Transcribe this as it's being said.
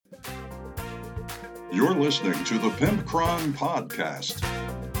You're listening to the Pimpcron Podcast.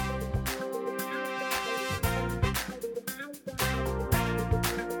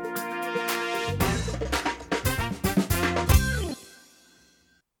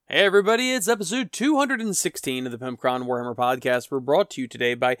 Hey everybody, it's episode 216 of the Pimpcron Warhammer Podcast. We're brought to you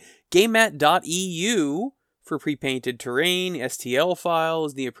today by GameMat.eu for pre-painted terrain, STL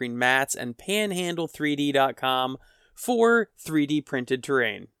files, neoprene mats, and Panhandle3D.com for 3D printed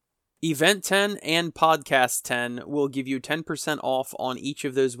terrain. Event 10 and Podcast 10 will give you 10% off on each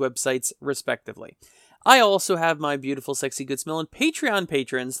of those websites, respectively. I also have my beautiful, sexy, good-smelling Patreon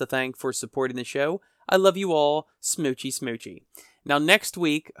patrons to thank for supporting the show. I love you all. Smoochy, smoochy. Now, next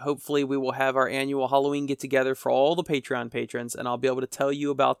week, hopefully, we will have our annual Halloween get-together for all the Patreon patrons, and I'll be able to tell you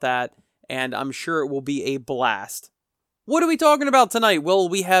about that, and I'm sure it will be a blast. What are we talking about tonight? Well,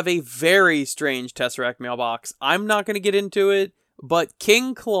 we have a very strange Tesseract mailbox. I'm not going to get into it, but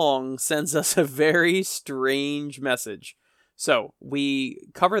King Klong sends us a very strange message. So, we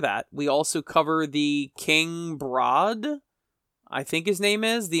cover that. We also cover the King Broad, I think his name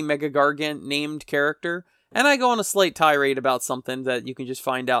is, the Mega Gargant named character. And I go on a slight tirade about something that you can just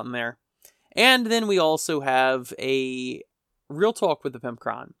find out in there. And then we also have a real talk with the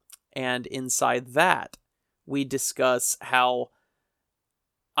Pimpcron. And inside that, we discuss how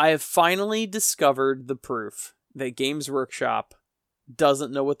I have finally discovered the proof that Games Workshop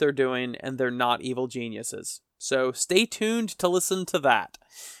doesn't know what they're doing and they're not evil geniuses. So stay tuned to listen to that.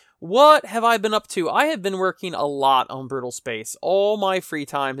 What have I been up to? I have been working a lot on Brutal Space. All my free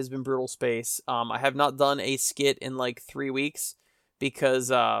time has been Brutal Space. I have not done a skit in like 3 weeks because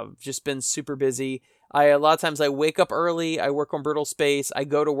just been super busy. A lot of times I wake up early, I work on Brutal Space, I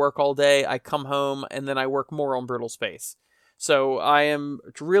go to work all day, I come home, and then I work more on Brutal Space. So I am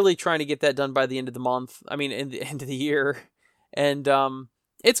really trying to get that done by the end of the month. I mean, in the end of the year. And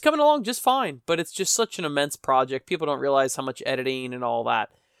it's coming along just fine, but it's just such an immense project. People don't realize how much editing and all that.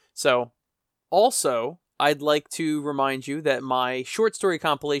 So, also, I'd like to remind you that my short story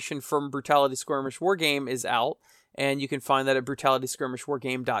compilation from Brutality Skirmish Wargame is out, and you can find that at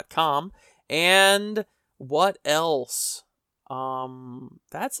brutalityskirmishwargame.com. And what else?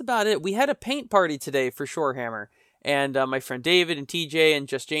 That's about it. We had a paint party today for Shorehammer, and my friend David and TJ and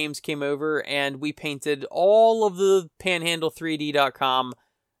Just James came over, and we painted all of the Panhandle3D.com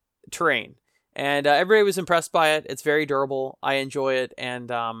terrain. And everybody was impressed by it. It's very durable. I enjoy it. And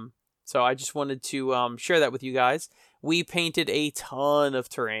so I just wanted to share that with you guys. We painted a ton of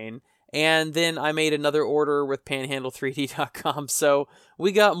terrain. And then I made another order with Panhandle3D.com. So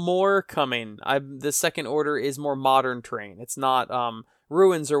we got more coming. The second order is more modern terrain. It's not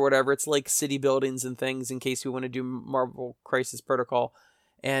ruins or whatever. It's like city buildings and things in case we want to do Marvel Crisis Protocol.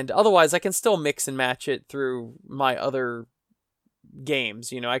 And otherwise, I can still mix and match it through my other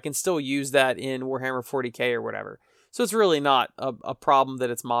games. I can still use that in Warhammer 40k or whatever. So it's really not a problem that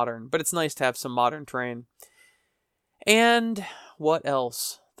it's modern, but it's nice to have some modern terrain. And what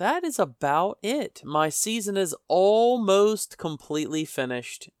else? That is about it. My season is almost completely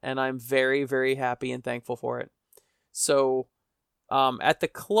finished, and I'm very, very happy and thankful for it. So, at the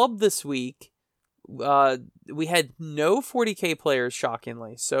club this week, we had no 40k players,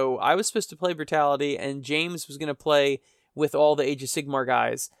 shockingly. So I was supposed to play Brutality, and James was going to play with all the Age of Sigmar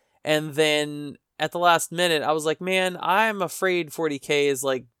guys. And then at the last minute, I was like, man, I'm afraid 40k is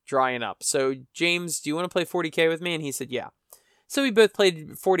like drying up. So James, do you want to play 40k with me? And he said, yeah. So we both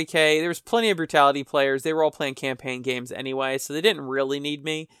played 40k. There was plenty of Brutality players. They were all playing campaign games anyway, so they didn't really need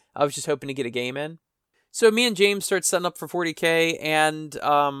me. I was just hoping to get a game in. So me and James start setting up for 40k, and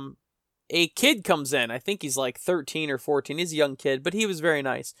a kid comes in. I think he's like 13 or 14. He's a young kid, but he was very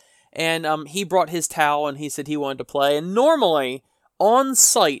nice. And he brought his towel, and he said he wanted to play. And normally, on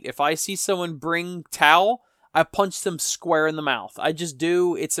site, if I see someone bring towel, I punch them square in the mouth. I just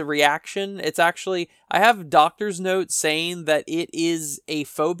do. It's a reaction. It's actually, I have doctor's note saying that it is a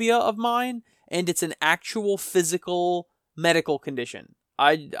phobia of mine, and it's an actual physical medical condition.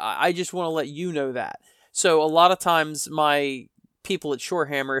 I just want to let you know that. So a lot of times, my people at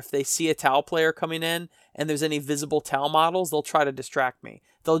Shorehammer, if they see a towel player coming in, and there's any visible towel models, they'll try to distract me.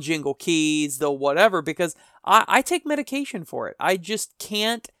 They'll jingle keys, they'll whatever, because I take medication for it. I just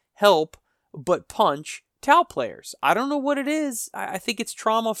can't help but punch towel players. I don't know what it is. I think it's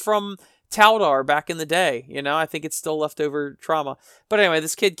trauma from Taldar back in the day. I think it's still leftover trauma. But anyway,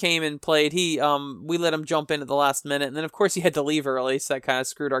 this kid came and played. We let him jump in at the last minute, and then of course he had to leave early, so that kind of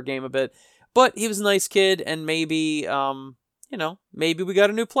screwed our game a bit. But he was a nice kid, and maybe, maybe we got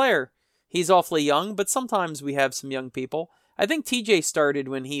a new player. He's awfully young, but sometimes we have some young people. I think TJ started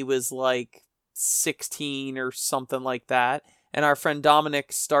when he was like 16 or something like that. and our friend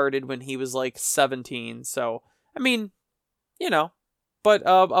Dominic started when he was like 17. So, I mean, but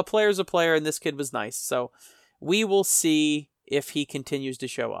a player's a player, and this kid was nice. So we will see if he continues to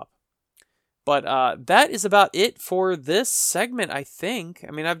show up. But that is about it for this segment, I think.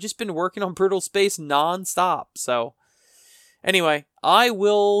 I mean, I've just been working on Brutal Space nonstop. So anyway, I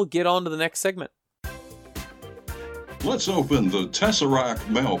will get on to the next segment. Let's open the Tesseract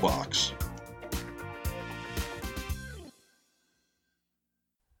mailbox.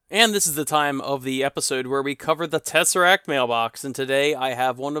 And this is the time of the episode where we cover the Tesseract mailbox. And today I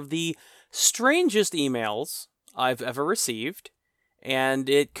have one of the strangest emails I've ever received. And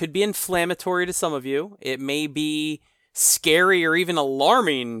it could be inflammatory to some of you. It may be scary or even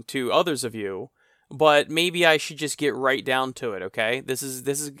alarming to others of you. But maybe I should just get right down to it, okay? This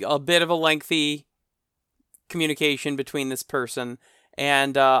is a bit of a lengthy communication between this person.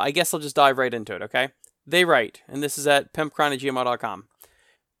 And I guess I'll just dive right into it, okay? They write, and this is at pimpcron@gmail.com.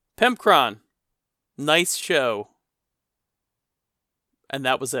 Pimpcron, nice show. And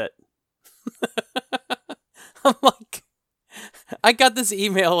that was it. I'm like, I got this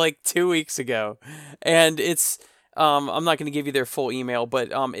email like 2 weeks ago, and it's, I'm not going to give you their full email,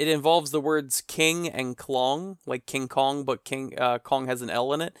 but it involves the words King and Klong, like King Kong, but Kong has an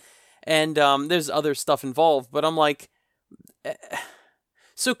L in it, and there's other stuff involved, but I'm like,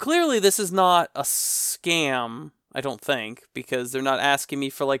 so clearly this is not a scam, I don't think, because they're not asking me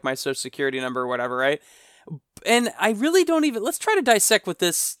for like my social security number or whatever, right? And I really don't even, let's try to dissect what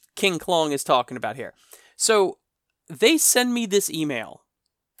this King Klong is talking about here. So they send me this email,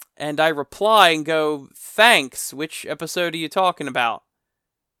 and I reply and go, thanks, which episode are you talking about?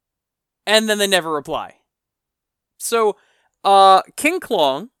 And then they never reply. So, King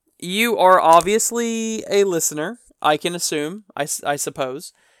Klong, you are obviously a listener, I can assume, I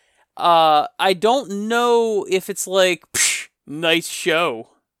suppose. I don't know if it's like, nice show.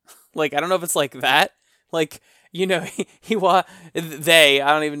 Like, I don't know if it's like that. Like, they,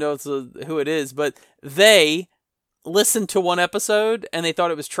 I don't even know who it is, but they listened to one episode and they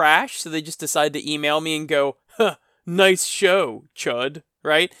thought it was trash, so they just decided to email me and go, huh, nice show, chud,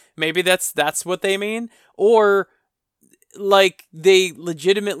 right? Maybe that's what they mean. Or, like, they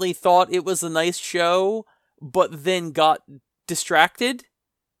legitimately thought it was a nice show, but then got distracted.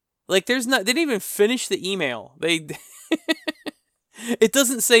 Like, they didn't even finish the email. It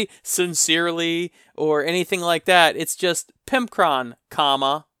doesn't say sincerely or anything like that. It's just Pimpcron,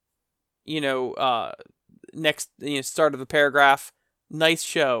 comma, next, start of the paragraph, nice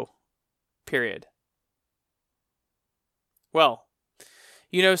show, period. Well,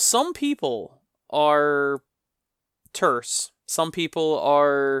 some people are terse. Some people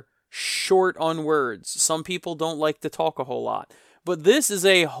are short on words. Some people don't like to talk a whole lot. But this is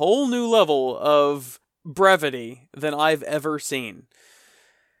a whole new level of brevity than I've ever seen.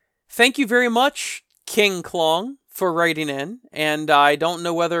 Thank you very much, King Klong, for writing in. And I don't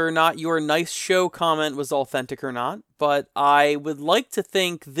know whether or not your nice show comment was authentic or not, but I would like to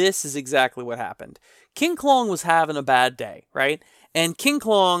think this is exactly what happened. King Klong was having a bad day, right? And King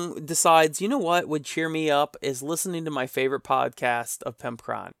Klong decides, you know what would cheer me up is listening to my favorite podcast of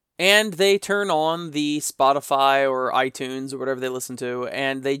Pimpcron. And they turn on the Spotify or iTunes or whatever they listen to,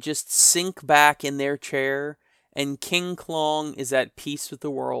 and they just sink back in their chair, and King Klong is at peace with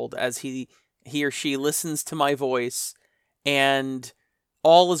the world as he or she listens to my voice, and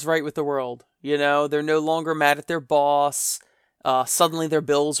all is right with the world. They're no longer mad at their boss. Suddenly their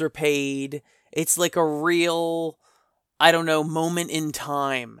bills are paid. It's like a real, moment in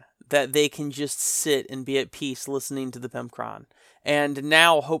time that they can just sit and be at peace listening to the Pimpcron. And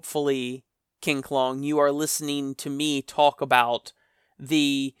now, hopefully, King Klong, you are listening to me talk about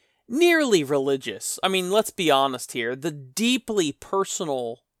the nearly religious, let's be honest here, the deeply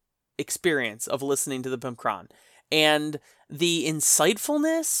personal experience of listening to the Pimpcron. And the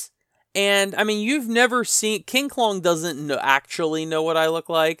insightfulness, and, you've never seen, King Klong doesn't actually know what I look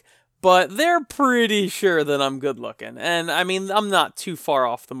like, but they're pretty sure that I'm good looking. And, I'm not too far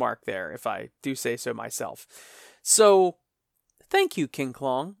off the mark there, if I do say so myself. So, thank you, King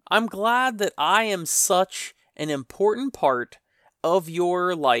Klong. I'm glad that I am such an important part of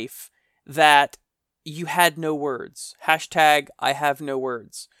your life that you had no words. Hashtag I have no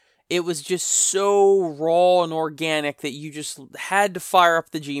words. It was just so raw and organic that you just had to fire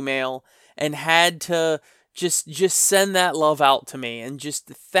up the Gmail and had to just send that love out to me and just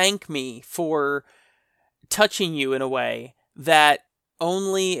thank me for touching you in a way that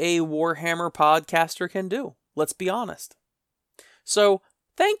only a Warhammer podcaster can do. Let's be honest. So,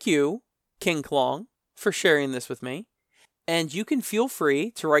 thank you, King Klong, for sharing this with me. And you can feel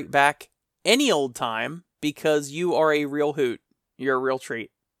free to write back any old time because you are a real hoot. You're a real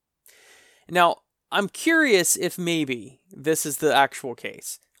treat. Now, I'm curious if maybe this is the actual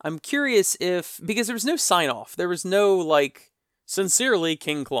case. I'm curious if, because there was no sign-off. There was no, like, sincerely,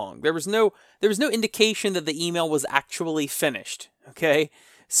 King Klong. There was no indication that the email was actually finished, okay?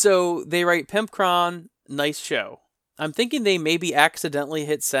 So they write, Pimpcron, nice show. I'm thinking they maybe accidentally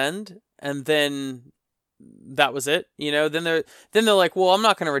hit send, and then that was it, you know? Then they're like, well, I'm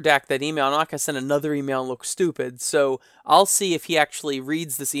not going to redact that email. I'm not going to send another email and look stupid. So I'll see if he actually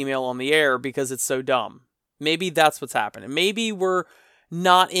reads this email on the air because it's so dumb. Maybe that's what's happening. Maybe we're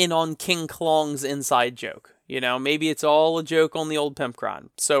not in on King Klong's inside joke. You know, maybe it's all a joke on the old Pimpcron.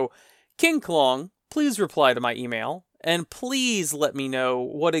 So King Klong, please reply to my email. And please let me know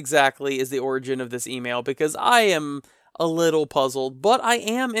what exactly is the origin of this email, because I am a little puzzled, but I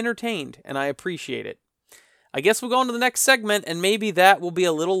am entertained, and I appreciate it. I guess we'll go on to the next segment, and maybe that will be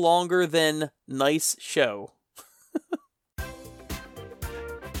a little longer than nice show.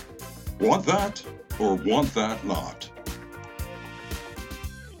 Want that or want that not?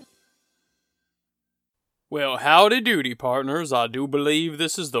 Well, howdy doody, partners. I do believe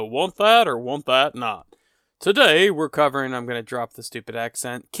this is the want that or want that not. Today, we're covering, I'm going to drop the stupid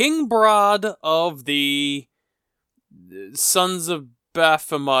accent, King Brod of the Sons of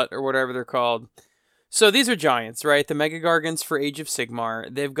Baphomet, or whatever they're called. So these are giants, right? The Mega Gargants for Age of Sigmar.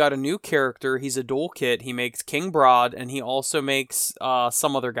 They've got a new character. He's a dual kit. He makes King Brod, and he also makes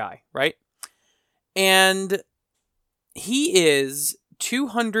some other guy, right? And he is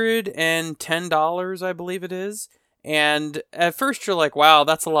 $210, I believe it is. And at first you're like, wow,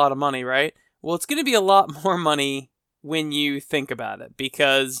 that's a lot of money, right? Well, it's going to be a lot more money when you think about it,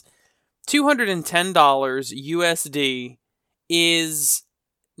 because $210 USD is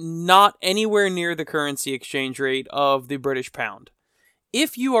not anywhere near the currency exchange rate of the British pound.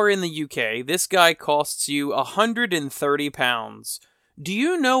 If you are in the UK, this guy costs you £130. Do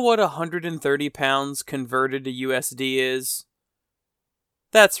you know what £130 converted to USD is?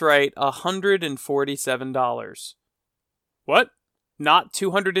 That's right, $147. What? Not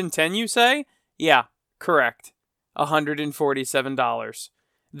 210, you say? Yeah, correct. $147.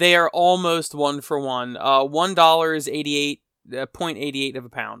 They are almost one for one. $1 is 0.88 of a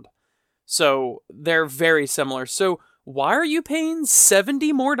pound. So they're very similar. So why are you paying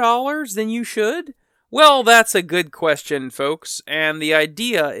 $70 more than you should? Well, that's a good question, folks. And the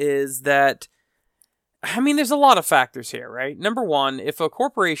idea is that, I mean, there's a lot of factors here, right? Number one, if a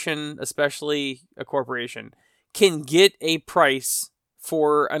corporation, especially a corporation, can get a price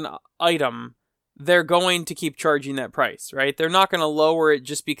for an item, they're going to keep charging that price, right? They're not going to lower it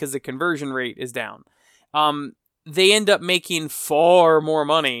just because the conversion rate is down. They end up making far more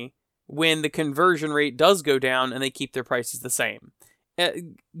money when the conversion rate does go down and they keep their prices the same.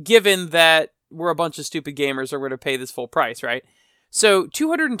 Given that we're a bunch of stupid gamers are going to pay this full price, right? So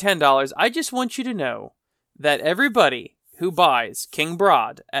 $210, I just want you to know that everybody who buys King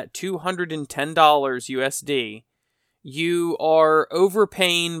Brod at $210 USD, you are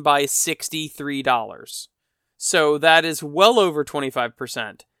overpaying by $63. So that is well over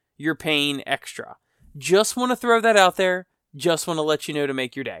 25%. You're paying extra. Just want to throw that out there. Just want to let you know to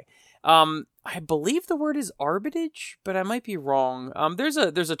make your day. I believe the word is arbitrage, but I might be wrong. There's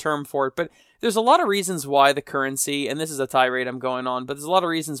a term for it, but there's a lot of reasons why the currency, and this is a tirade I'm going on, but there's a lot of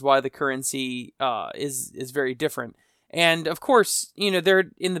reasons why the currency is very different. And of course, you know,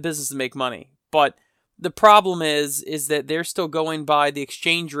 they're in the business to make money, but the problem is that they're still going by the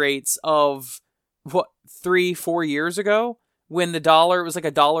exchange rates of 3-4 years ago, when the dollar was like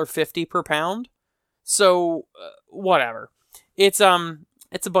 $1.50 per pound. So whatever. It's a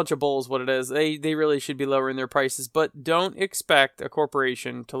bunch of bulls, what it is. They really should be lowering their prices, but don't expect a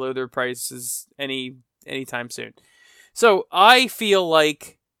corporation to lower their prices anytime soon. So I feel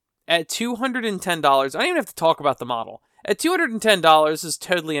like at $210, I don't even have to talk about the model. At $210 is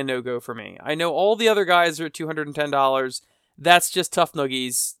totally a no-go for me. I know all the other guys are at $210. That's just tough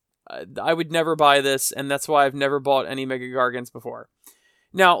noogies. I would never buy this, and that's why I've never bought any Mega Gargants before.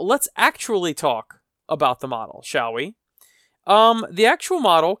 Now, let's actually talk about the model, shall we? The actual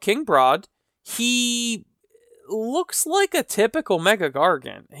model, King Brod, he looks like a typical Mega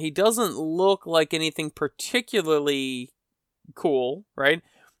Gargant. He doesn't look like anything particularly cool, right?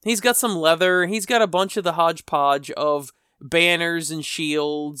 He's got some leather. He's got a bunch of the hodgepodge of banners and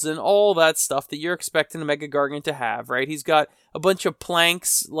shields and all that stuff that you're expecting a Mega Gargant to have, right? He's got a bunch of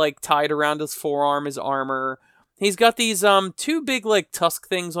planks like tied around his forearm, his armor. He's got these two big like tusk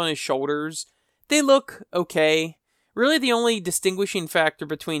things on his shoulders. They look okay. Really, the only distinguishing factor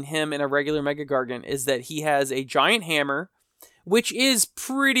between him and a regular Mega Gargant is that he has a giant hammer, which is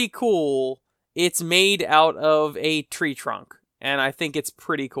pretty cool it's made out of a tree trunk, and I think it's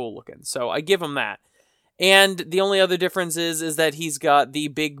pretty cool looking. So I give him that. And the only other difference is that he's got the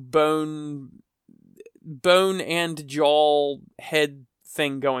big bone and jaw head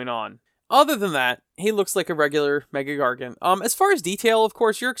thing going on. Other than that, he looks like a regular Mega Gargant. As far as detail, of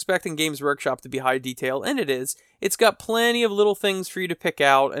course, you're expecting Games Workshop to be high detail, and it is. It's got plenty of little things for you to pick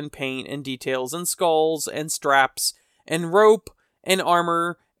out and paint and details and skulls and straps and rope and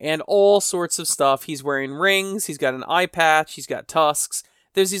armor and all sorts of stuff. He's wearing rings, he's got an eye patch, he's got tusks.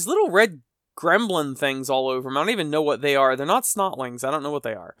 There's these little red gremlin things all over him. I don't even know what they are. They're not snotlings. I don't know what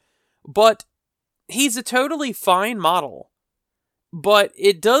they are. But he's a totally fine model. But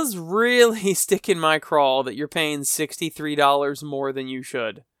it does really stick in my craw that you're paying $63 more than you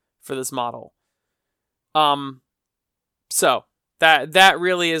should for this model. So that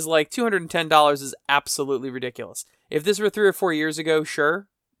really is like $210 is absolutely ridiculous. If this were 3 or 4 years ago, sure,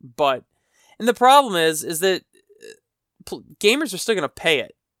 and the problem is that gamers are still going to pay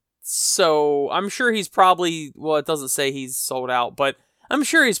it. So I'm sure he's probably, well, it doesn't say he's sold out, but I'm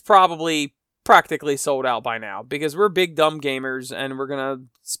sure he's probably practically sold out by now, because we're big dumb gamers and we're gonna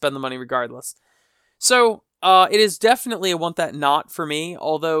spend the money regardless. So it is definitely a want that not for me,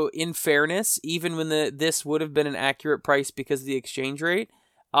 although in fairness, even when this would have been an accurate price because of the exchange rate,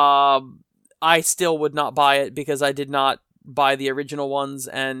 I still would not buy it because I did not buy the original ones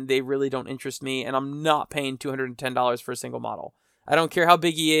and they really don't interest me, and I'm not paying $210 for a single model. I don't care how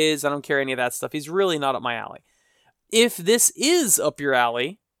big he is, I don't care any of that stuff. He's really not up my alley. If this is up your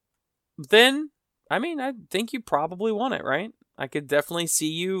alley, then, I mean, I think you probably want it, right? I could definitely see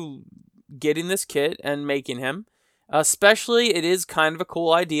you getting this kit and making him. Especially, it is kind of a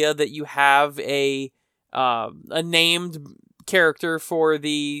cool idea that you have a named character for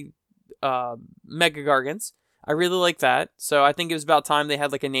the Mega Gargants. I really like that. So I think it was about time they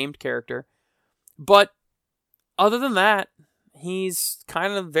had like a named character. But other than that, he's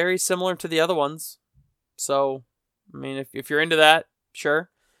kind of very similar to the other ones. So, I mean, if you're into that, sure.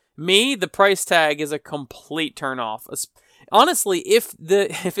 Me, the price tag is a complete turnoff. Honestly, if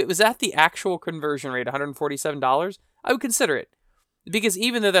it was at the actual conversion rate, $147, I would consider it. Because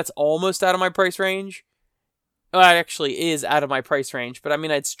even though that's almost out of my price range, well, it actually is out of my price range, but I mean,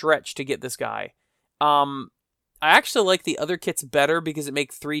 I'd stretch to get this guy. I actually like the other kits better because it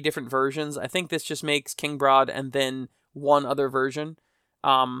makes 3 different versions. I think this just makes King Brodd and then one other version.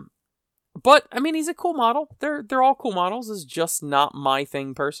 But, I mean, he's a cool model. They're all cool models. It's just not my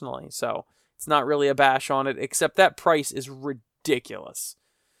thing personally. So, it's not really a bash on it, except that price is ridiculous.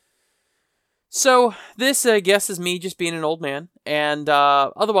 So, this, I guess, is me just being an old man. And,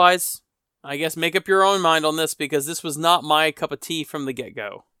 otherwise, I guess make up your own mind on this, because this was not my cup of tea from the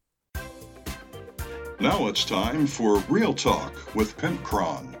get-go. Now it's time for Real Talk with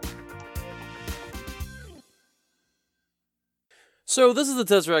Pimpcron. So this is the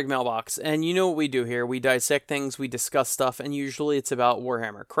Tezrag mailbox, and you know what we do here. We dissect things, we discuss stuff, and usually it's about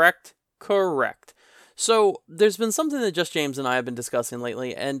Warhammer, correct? Correct. So there's been something that Just James and I have been discussing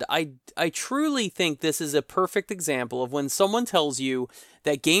lately, and I truly think this is a perfect example of when someone tells you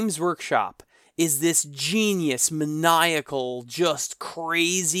that Games Workshop is this genius, maniacal, just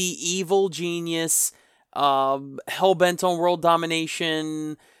crazy, evil genius, hell-bent on world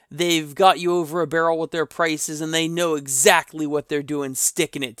domination. They've got you over a barrel with their prices, and they know exactly what they're doing,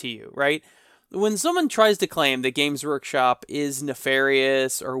 sticking it to you, right? When someone tries to claim that Games Workshop is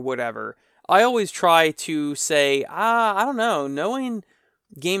nefarious or whatever, I always try to say, I don't know, knowing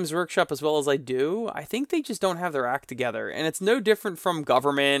Games Workshop as well as I do, I think they just don't have their act together. And it's no different from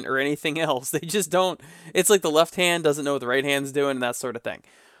government or anything else. They just don't. It's like the left hand doesn't know what the right hand's doing and that sort of thing.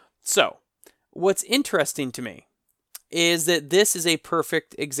 So, what's interesting to me is that this is a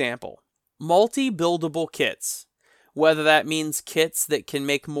perfect example. Multi-buildable kits. Whether that means kits that can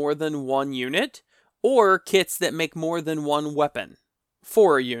make more than one unit, or kits that make more than one weapon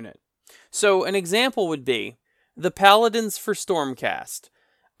for a unit. So an example would be the Paladins for Stormcast.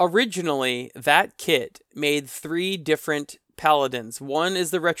 Originally, that kit made 3 different Paladins. One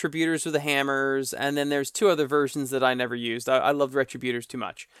is the Retributors with the hammers, and then there's 2 other versions that I never used. I loved Retributors too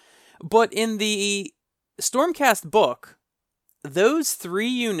much. But in the Stormcast book, those 3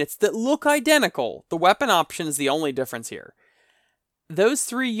 units that look identical, the weapon option is the only difference here. Those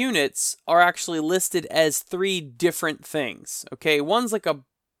 3 units are actually listed as 3 different things. Okay, one's like a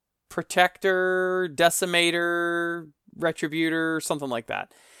Protector, Decimator, Retributor, something like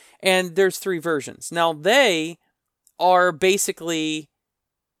that. And there's 3 versions. Now, they are basically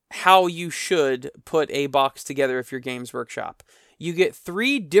how you should put a box together if you're Games Workshop. You get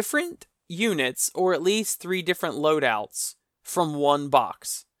 3 different units, or at least 3 different loadouts from one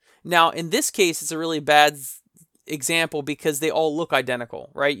box. Now, in this case, it's a really bad example because they all look identical,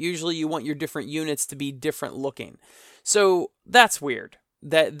 right? Usually you want your different units to be different looking. So that's weird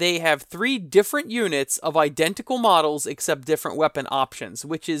that they have 3 different units of identical models except different weapon options,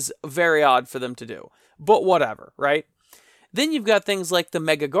 which is very odd for them to do. But whatever, right? Then you've got things like the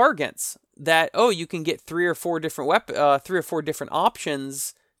Mega Gargants that, you can get 3 or 4 different 3 or 4 different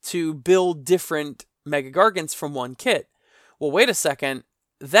options to build different Mega Gargants from one kit. Well, wait a second.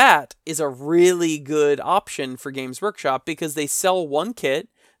 That is a really good option for Games Workshop because they sell one kit,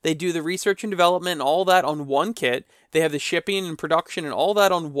 they do the research and development and all that on one kit, they have the shipping and production and all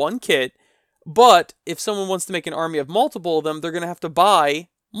that on one kit, but if someone wants to make an army of multiple of them, they're going to have to buy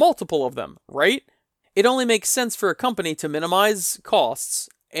multiple of them, right? It only makes sense for a company to minimize costs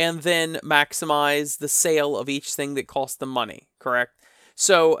and then maximize the sale of each thing that costs them money, correct?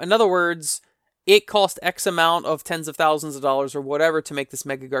 So, in other words, it cost X amount of tens of thousands of dollars or whatever to make this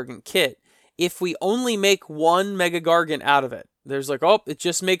Mega Gargant kit. If we only make one Mega Gargant out of it, there's like, it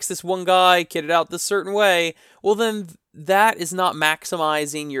just makes this one guy kitted out this certain way, well then that is not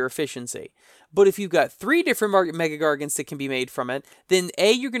maximizing your efficiency. But if you've got 3 different Mega Gargants that can be made from it, then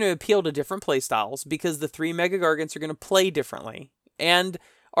A, you're going to appeal to different playstyles because the 3 Mega Gargants are going to play differently. And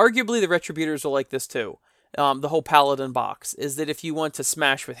arguably the Retributors are like this too. The whole Paladin box is that if you want to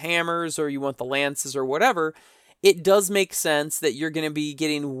smash with hammers or you want the lances or whatever, it does make sense that you're going to be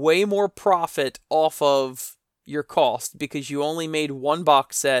getting way more profit off of your cost because you only made one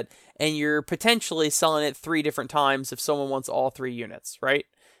box set and you're potentially selling it 3 different times if someone wants all 3 units, right?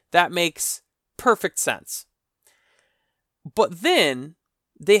 That makes perfect sense. But then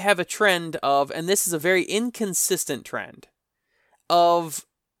they have a trend of, and this is a very inconsistent trend, of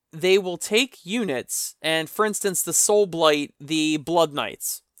they will take units, and for instance, the Soul Blight, the Blood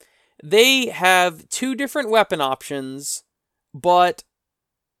Knights, they have 2 different weapon options, but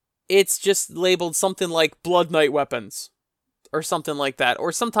it's just labeled something like Blood Knight weapons, or something like that.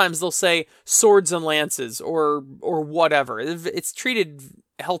 Or sometimes they'll say swords and lances, or whatever. It's treated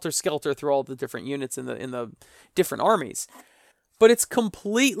helter-skelter through all the different units in the different armies. But it's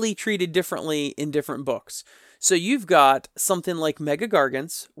completely treated differently in different books. So you've got something like Mega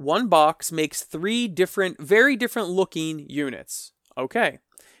Gargants. One box makes 3 different, very different looking units. Okay.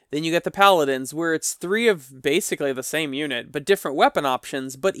 Then you get the Paladins, where it's 3 of basically the same unit, but different weapon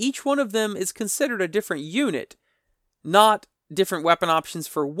options, but each one of them is considered a different unit, not different weapon options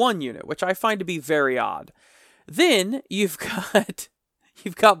for one unit, which I find to be very odd. Then you've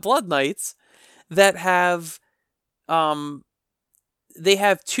got Blood Knights that have they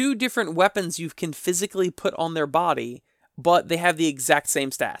have 2 different weapons you can physically put on their body, but they have the exact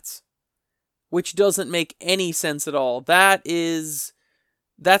same stats, which doesn't make any sense at all. That's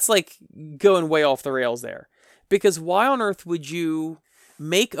like going way off the rails there. Because why on earth would you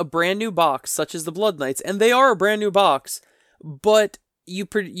make a brand new box such as the Blood Knights, and they are a brand new box, but you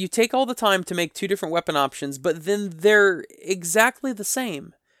take all the time to make 2 different weapon options, but then they're exactly the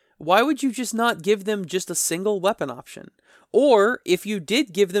same. Why would you just not give them just a single weapon option? Or, if you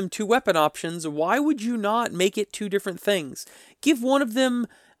did give them 2 weapon options, why would you not make it 2 different things? Give one of them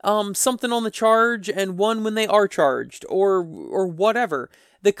something on the charge and one when they are charged, or whatever.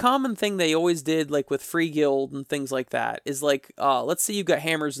 The common thing they always did, like with Free Guild and things like that, is like, let's say you've got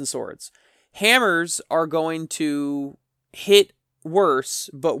hammers and swords. Hammers are going to hit worse,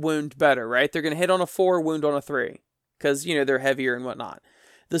 but wound better, right? They're going to hit on a 4, wound on a 3, because, they're heavier and whatnot.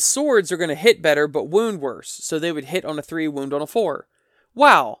 The swords are going to hit better, but wound worse, so they would hit on a 3, wound on a 4.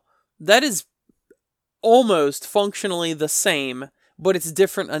 Wow, that is almost functionally the same, but it's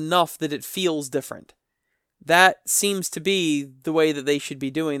different enough that it feels different. That seems to be the way that they should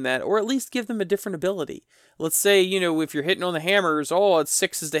be doing that, or at least give them a different ability. Let's say, if you're hitting on the hammers, it's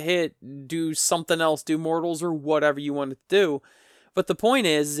 6s to hit, do something else, do mortals or whatever you want it to do. But the point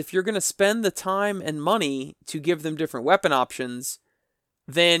is, if you're going to spend the time and money to give them different weapon options,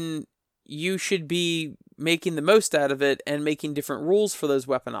 then you should be making the most out of it and making different rules for those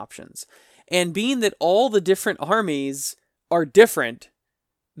weapon options. And being that all the different armies are different,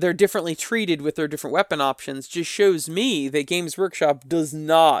 they're differently treated with their different weapon options, just shows me that Games Workshop does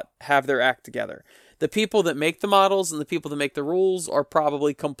not have their act together. The people that make the models and the people that make the rules are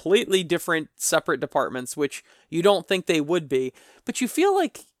probably completely different, separate departments, which you don't think they would be. But you feel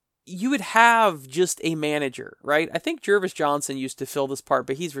like you would have just a manager, right? I think Jervis Johnson used to fill this part,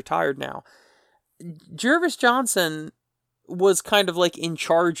 but he's retired now. Jervis Johnson was kind of like in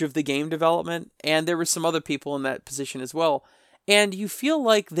charge of the game development, and there were some other people in that position as well. And you feel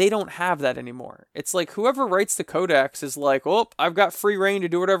like they don't have that anymore. It's like whoever writes the codex is like, I've got free reign to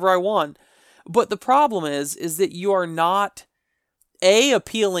do whatever I want. But the problem is that you are not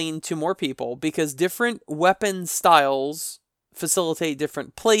appealing to more people because different weapon styles facilitate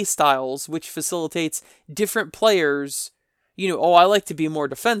different play styles, which facilitates different players. I like to be more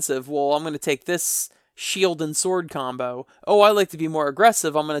defensive. Well, I'm going to take this shield and sword combo. Oh, I like to be more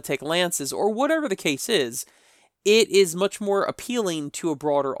aggressive. I'm going to take lances, or whatever the case is. It is much more appealing to a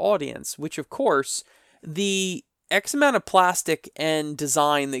broader audience, which of course, the X amount of plastic and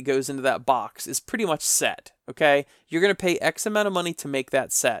design that goes into that box is pretty much set, okay? You're going to pay X amount of money to make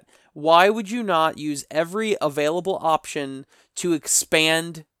that set. Why would you not use every available option to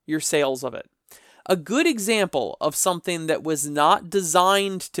expand your sales of it? A good example of something that was not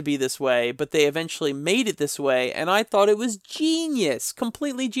designed to be this way, but they eventually made it this way, and I thought it was genius,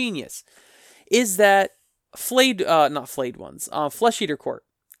 completely genius, is that Flesh Eater Court.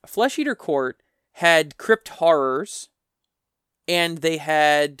 Flesh Eater Court had Crypt Horrors, and they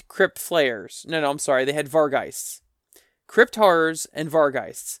had Crypt Flayers. They had Vargheists. Crypt Horrors and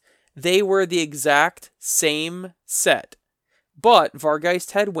Vargheists. They were the exact same set, but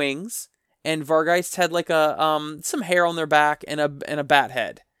Vargheist had wings, and Vargheist had like some hair on their back and a bat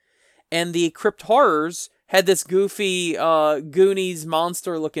head. And the Crypt Horrors had this goofy Goonies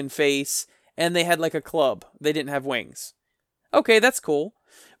monster-looking face, and they had like a club. They didn't have wings. Okay, that's cool.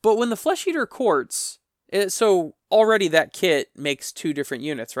 But when the Flesh Eater Courts, so already that kit makes 2 different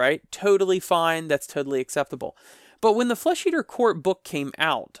units, right? Totally fine. That's totally acceptable. But when the Flesh Eater Court book came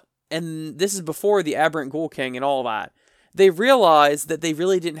out, and this is before the Aberrant Ghoul King and all that, they realized that they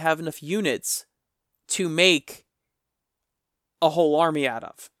really didn't have enough units to make a whole army out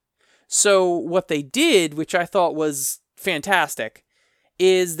of. So what they did, which I thought was fantastic,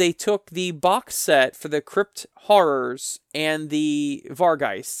 is they took the box set for the Crypt Horrors and the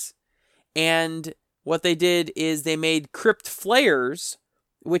Vargheists, and what they did is they made Crypt Flayers,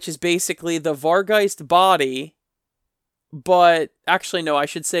 which is basically the Vargheist body, but actually no, I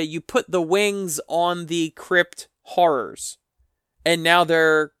should say you put the wings on the Crypt Horrors, and now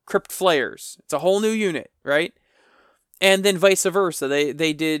they're Crypt Flayers. It's a whole new unit, right? And then vice versa.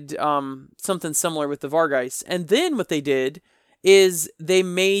 They did something similar with the Vargheists. And then what they did is they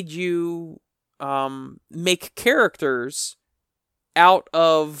made you make characters out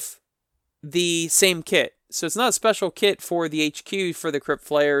of the same kit. So it's not a special kit for the HQ for the Crypt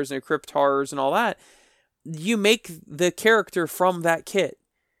Flayers and Crypt Horrors and all that. You make the character from that kit,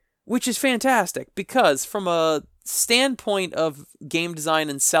 which is fantastic because from a standpoint of game design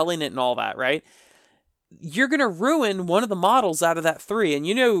and selling it and all that, right? You're going to ruin one of the models out of that 3. And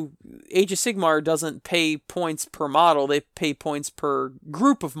Age of Sigmar doesn't pay points per model. They pay points per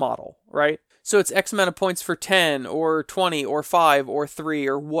group of model, right? So it's X amount of points for 10 or 20 or 5 or 3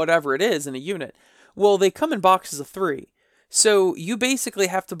 or whatever it is in a unit. Well, they come in boxes of 3. So you basically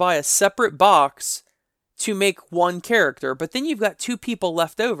have to buy a separate box to make one character. But then you've got 2 people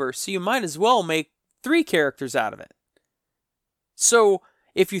left over. So you might as well make 3 characters out of it. So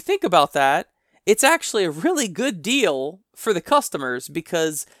if you think about that, it's actually a really good deal for the customers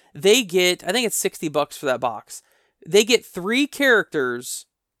because they get, I think it's $60 for that box. They get 3 characters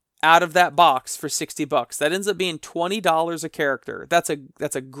out of that box for $60. That ends up being $20 a character. That's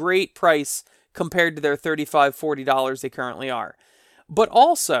a great price compared to their $35, $40 they currently are. But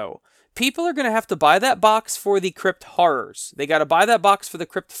also, people are going to have to buy that box for the Crypt Horrors. They got to buy that box for the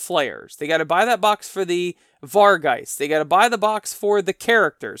Crypt Flayers. They got to buy that box for the Vargheists. They got to buy the box for the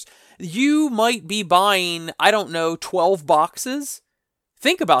characters. You might be buying, 12 boxes.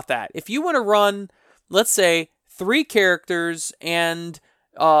 Think about that. If you want to run, let's say, 3 characters and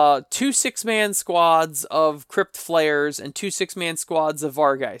 2 6-man squads of Crypt Flayers and 2 6-man squads of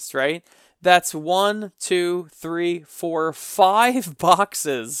Vargheists, right? That's 1, 2, 3, 4, 5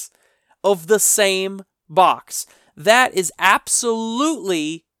 boxes of the same box. That is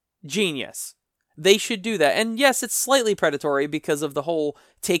absolutely genius. They should do that. And yes, it's slightly predatory because of the whole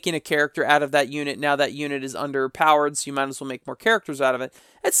taking a character out of that unit. Now that unit is underpowered, so you might as well make more characters out of it.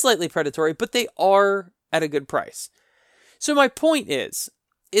 It's slightly predatory, but they are at a good price. So my point is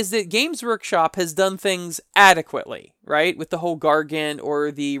that Games Workshop has done things adequately, right? With the whole Gargant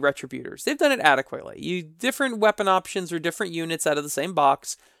or the Retributors. They've done it adequately. Different weapon options or different units out of the same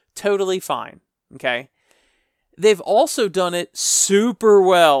box, totally fine, okay? They've also done it super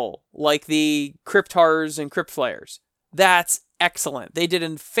well, like the Crypt Horrors and Crypt Flayers. That's excellent. They did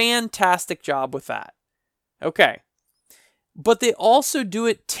a fantastic job with that. Okay. But they also do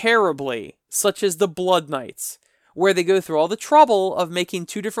it terribly, such as the Blood Knights, where they go through all the trouble of making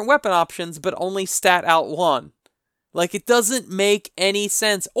 2 different weapon options, but only stat out 1. Like, it doesn't make any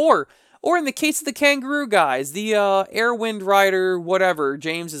sense. Or in the case of the Kangaroo guys, the Airwind Rider, whatever,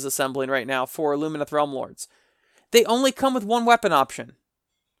 James is assembling right now for Lumineth Realm Lords. They only come with one weapon option.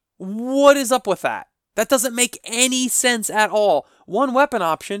 What is up with that? That doesn't make any sense at all. One weapon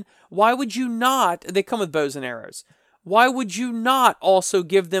option, why would you not? They come with bows and arrows. Why would you not also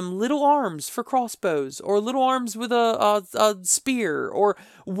give them little arms for crossbows, or little arms with a spear, or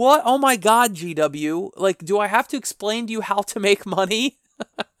what? Oh my God, GW. Like, do I have to explain to you how to make money?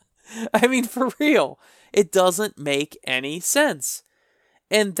 I mean, for real. It doesn't make any sense.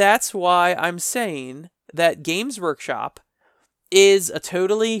 And that's why I'm saying that Games Workshop is a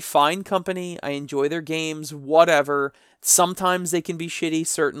totally fine company. I enjoy their games, whatever. Sometimes they can be shitty,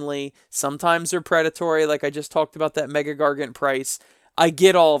 certainly. Sometimes they're predatory, like I just talked about that Mega Gargant price. I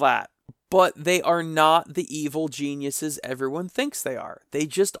get all that. But they are not the evil geniuses everyone thinks they are. They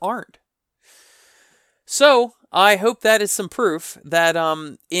just aren't. So, I hope that is some proof that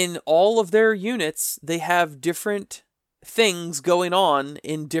in all of their units, they have different things going on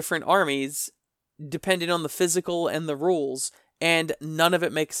in different armies, depending on the physical and the rules, and none of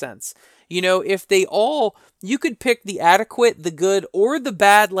it makes sense. You know, if they all, you could pick the adequate, the good, or the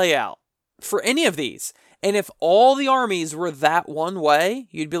bad layout for any of these. And if all the armies were that one way,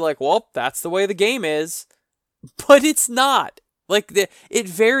 you'd be like, well, that's the way the game is. But it's not. Like, it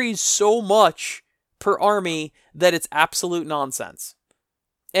varies so much per army that it's absolute nonsense.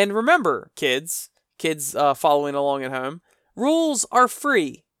 And remember, kids following along at home, rules are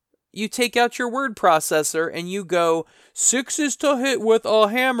free. You take out your word processor and you go, 6s to hit with a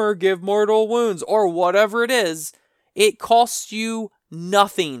hammer give mortal wounds, or whatever it is. It costs you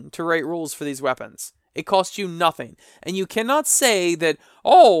nothing to write rules for these weapons. It costs you nothing. And you cannot say that,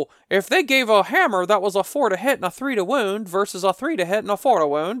 oh, if they gave a hammer that was a 4 to hit and a 3 to wound versus a 3 to hit and a 4 to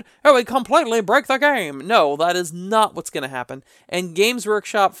wound, it would completely break the game. No, that is not what's going to happen. And Games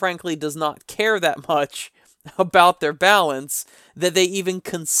Workshop, frankly, does not care that much about their balance that they even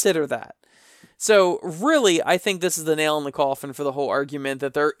consider that. So, really, I think this is the nail in the coffin for the whole argument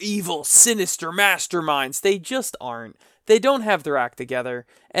that they're evil, sinister masterminds. They just aren't. They don't have their act together,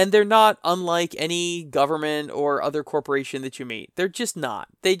 and they're not unlike any government or other corporation that you meet. They're just not.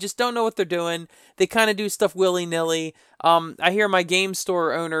 They just don't know what they're doing. They kind of do stuff willy-nilly. I hear my game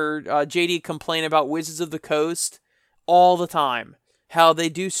store owner, JD, complain about Wizards of the Coast all the time. How they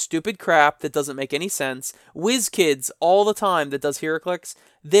do stupid crap that doesn't make any sense. WizKids all the time that does HeroClix.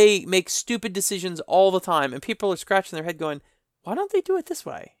 They make stupid decisions all the time. And people are scratching their head going, why don't they do it this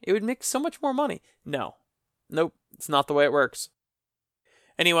way? It would make so much more money. No. Nope. It's not the way it works.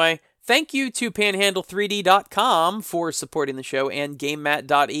 Anyway, thank you to Panhandle3D.com for supporting the show, and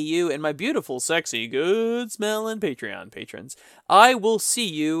GameMat.eu, and my beautiful, sexy, good-smelling Patreon patrons. I will see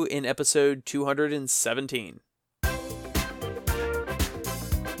you in episode 217.